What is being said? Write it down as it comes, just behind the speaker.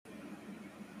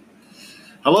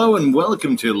Hello and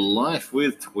welcome to Life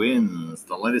with Twins,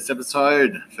 the latest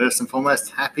episode. First and foremost,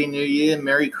 Happy New Year,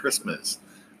 Merry Christmas.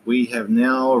 We have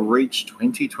now reached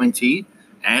 2020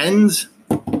 and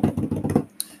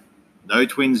no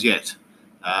twins yet.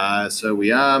 So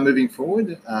we are moving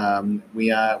forward. We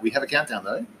have a countdown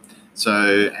though.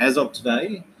 So as of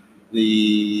today,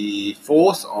 the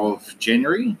 4th of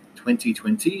January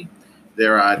 2020,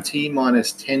 there are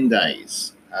T-minus 10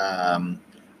 days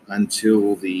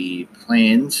until the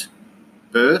planned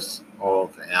birth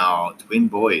of our twin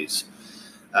boys.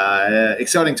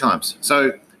 Exciting times.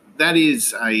 So that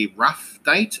is a rough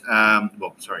date.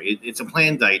 It's a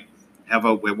planned date.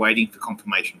 However, we're waiting for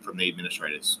confirmation from the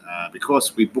administrators.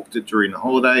 Because we booked it during the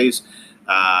holidays,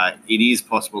 it is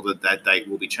possible that that date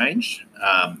will be changed.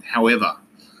 However,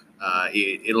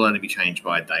 it'll only be changed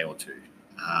by a day or two.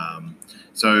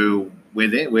 So we're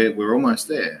there. We're almost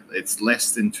there. It's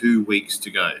less than 2 weeks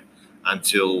to go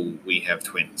until we have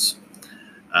twins.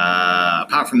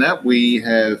 Apart from that, we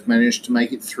have managed to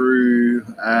make it through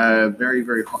a very,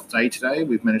 very hot day today.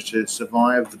 We've managed to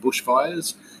survive the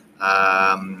bushfires.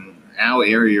 Our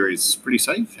area is pretty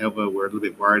safe. However, we're a little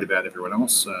bit worried about everyone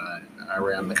else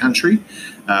around the country.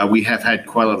 We have had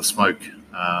quite a lot of smoke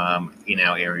in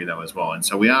our area, though, as well. And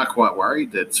so we are quite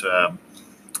worried that,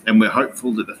 and we're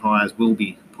hopeful that the fires will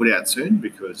be put out soon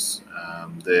because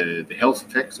the health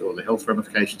effects or the health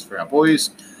ramifications for our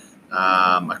boys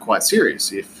are quite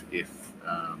serious if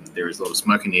there is a lot of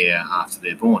smoke in the air after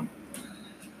they're born.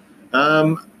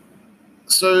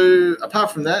 So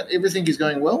apart from that, everything is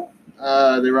going well.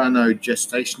 There are no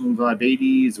gestational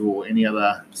diabetes or any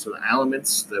other sort of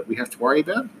elements that we have to worry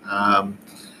about.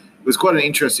 It was quite an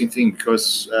interesting thing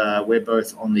because we're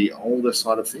both on the older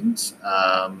side of things.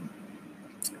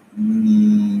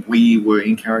 We were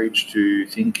encouraged to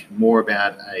think more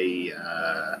about a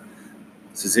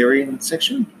cesarean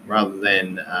section rather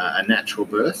than a natural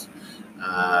birth,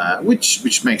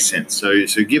 which makes sense. So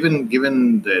given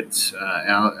that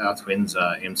our twins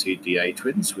are MCDA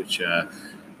twins, which are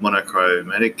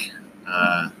monochromatic,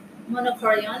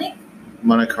 monochorionic,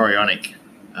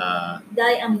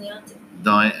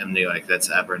 diamniotic. That's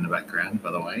ABBA in the background,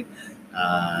 by the way.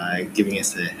 Giving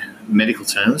us the medical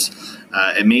terms,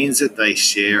 it means that they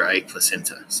share a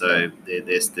placenta. So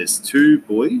there's two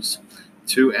boys,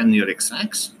 two amniotic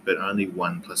sacs, but only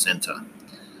one placenta.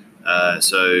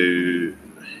 So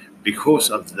because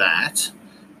of that,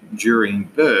 during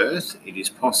birth, it is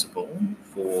possible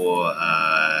for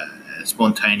a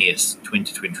spontaneous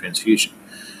twin-to-twin transfusion.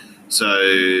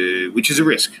 So, which is a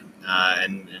risk.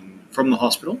 And from the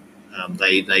hospital,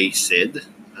 they said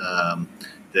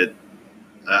that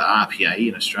RPA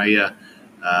in Australia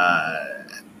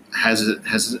has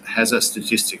a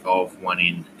statistic of 1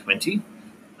 in 20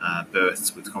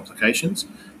 births with complications.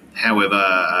 However,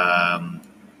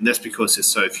 that's because there's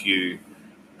so few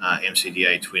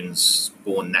MCDA twins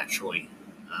born naturally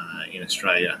in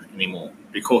Australia anymore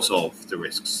because of the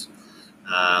risks.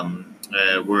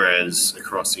 Whereas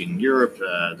across in Europe,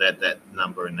 that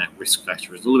number and that risk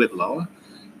factor is a little bit lower.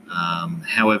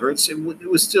 However, it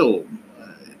was still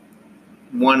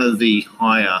one of the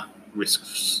higher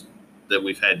risks that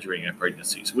we've had during our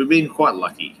pregnancy. So we've been quite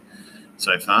lucky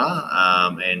so far,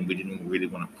 and we didn't really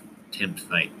want to tempt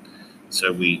fate.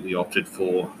 So we opted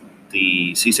for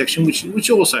the C-section, which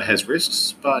also has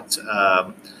risks, but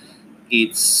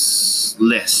it's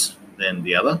less than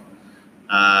the other.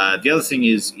 The other thing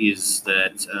is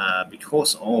that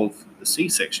because of the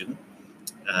C-section,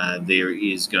 there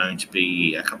is going to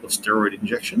be a couple of steroid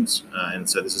injections, and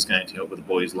so this is going to help with the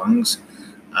boys' lungs,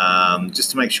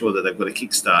 just to make sure that they've got a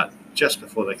kickstart just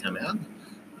before they come out.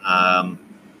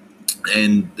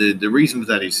 And the reason for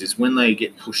that is when they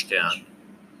get pushed down,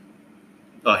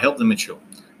 help them mature,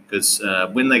 because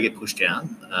when they get pushed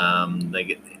down, they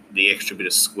get the extra bit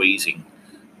of squeezing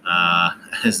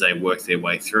as they work their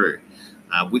way through,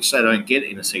 which they don't get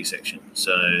in a C-section.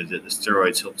 So that the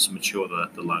steroids helps mature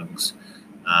the lungs,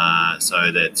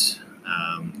 so that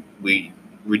we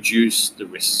reduce the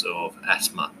risks of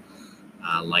asthma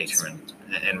later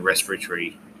and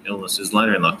respiratory illnesses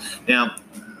later in life. Now,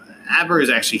 ABBA is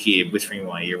actually here whispering in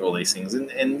my ear all these things,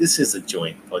 and this is a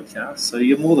joint podcast, so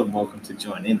you're more than welcome to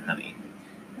join in, honey.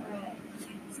 All right.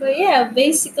 So yeah,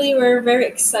 basically we're very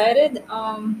excited.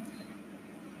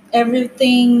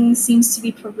 Everything seems to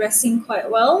be progressing quite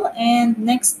well, and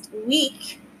next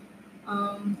week,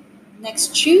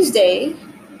 next Tuesday,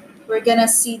 we're gonna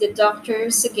see the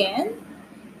doctors again,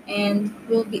 and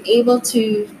we'll be able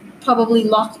to probably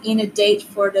lock in a date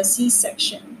for the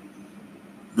C-section.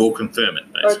 We'll confirm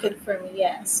it, basically. Or confirm it,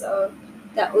 yeah. So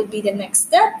that would be the next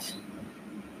step.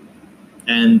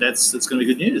 and that's going to be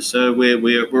good news. So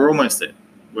we're almost there.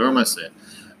 We're almost there.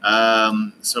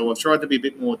 So I've tried to be a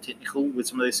bit more technical with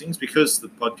some of these things because the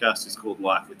podcast is called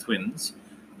Life with Twins.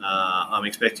 I'm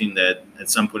expecting that at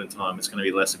some point in time it's going to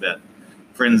be less about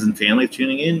friends and family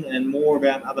tuning in and more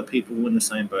about other people in the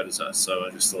same boat as us. So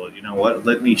I just thought, you know what,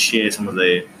 let me share some of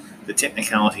the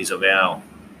technicalities of our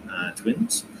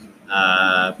twins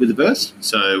with the birth.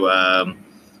 So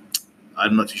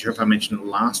I'm not too sure if I mentioned it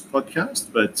last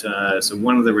podcast, but so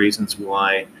one of the reasons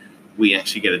why we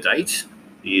actually get a date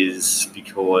is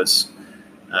because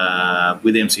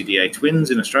with MCDA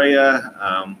twins in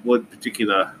Australia, what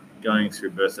particular going through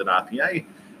birth at RPA,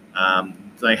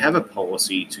 they have a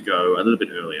policy to go a little bit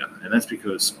earlier, and that's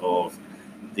because of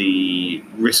the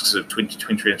risks of twin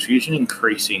transfusion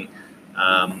increasing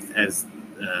as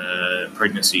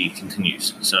pregnancy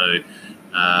continues. So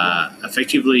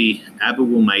effectively, ABBA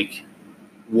will make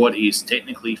what is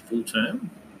technically full term,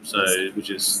 so which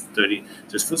is 30.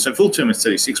 So full term is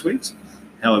 36 weeks.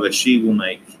 However, she will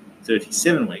make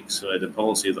 37 weeks. So the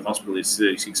policy of the hospital is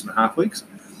 36 and a half weeks.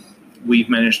 We've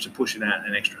managed to push it out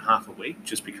an extra half a week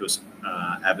just because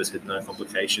ABBA's had no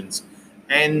complications,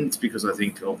 and because I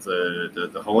think of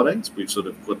the holidays, we've sort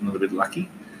of gotten a little bit lucky.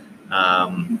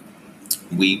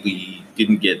 We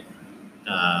didn't get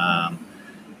our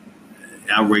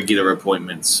regular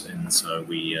appointments, and so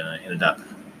we ended up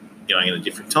going in at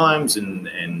different times,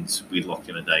 and we locked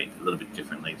in a date a little bit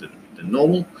differently than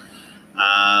normal.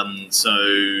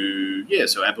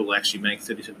 So ABBA will actually make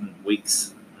 37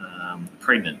 weeks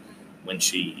pregnant when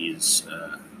she is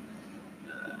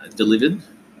delivered.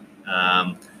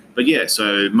 But yeah,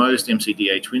 so most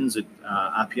MCDA twins at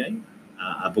RPA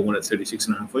are born at 36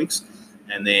 and a half weeks.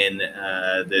 And then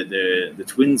the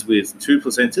twins with two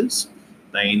placentas,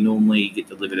 they normally get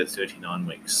delivered at 39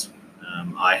 weeks.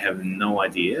 I have no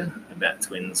idea about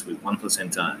twins with one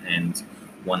placenta and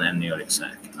one amniotic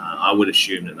sac. I would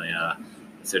assume that they are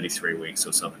 33 weeks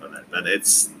or something like that, but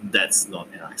that's not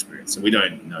our experience. So we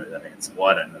don't know that answer. Well,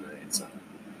 I don't know that answer.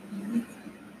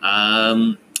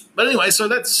 But anyway, so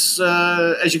that's,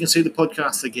 as you can see, the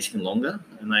podcasts are getting longer,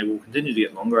 and they will continue to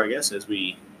get longer, I guess, as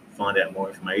we find out more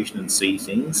information and see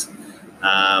things.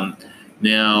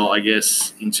 Now, I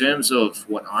guess, in terms of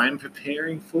what I'm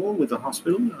preparing for with the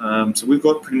hospital, so we've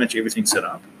got pretty much everything set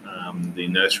up. The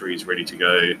nursery is ready to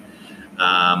go.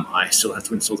 I still have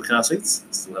to install the car seats.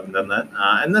 Still haven't done that.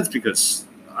 And that's because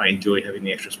I enjoy having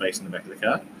the extra space in the back of the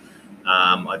car.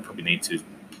 I probably need to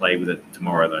play with it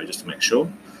tomorrow, though, just to make sure.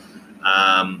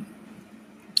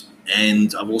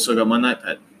 And I've also got my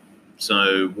notepad.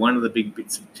 So one of the big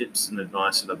bits of tips and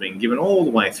advice that I've been given all the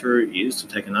way through is to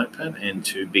take a notepad and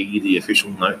to be the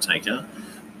official note taker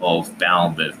of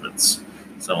bowel movements.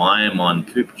 So I am on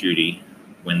poop duty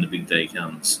when the big day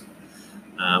comes,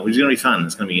 which is going to be fun.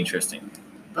 It's going to be interesting,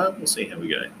 but we'll see how we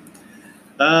go.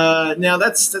 Now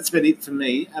that's about it for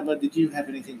me. Abba, did you have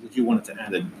anything that you wanted to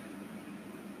add in?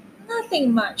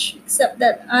 Nothing much, except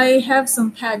that I have some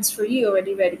pads for you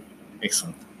already ready.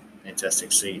 Excellent.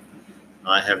 Fantastic. See,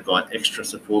 I have got extra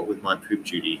support with my poop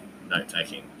duty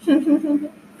note-taking.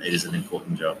 It is an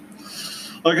important job.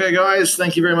 Okay, guys,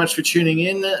 thank you very much for tuning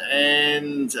in,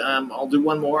 and I'll do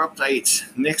one more update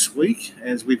next week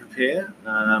as we prepare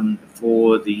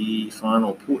for the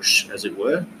final push, as it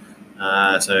were.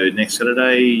 So next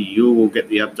Saturday, you will get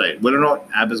the update. Whether or not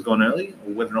ABBA's gone early,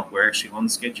 or whether or not we're actually on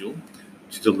schedule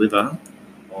to deliver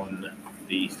on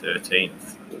the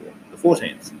 13th or the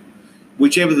 14th,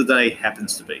 whichever the day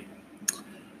happens to be.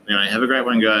 Anyway, have a great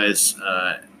one, guys,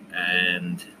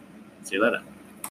 and see you later.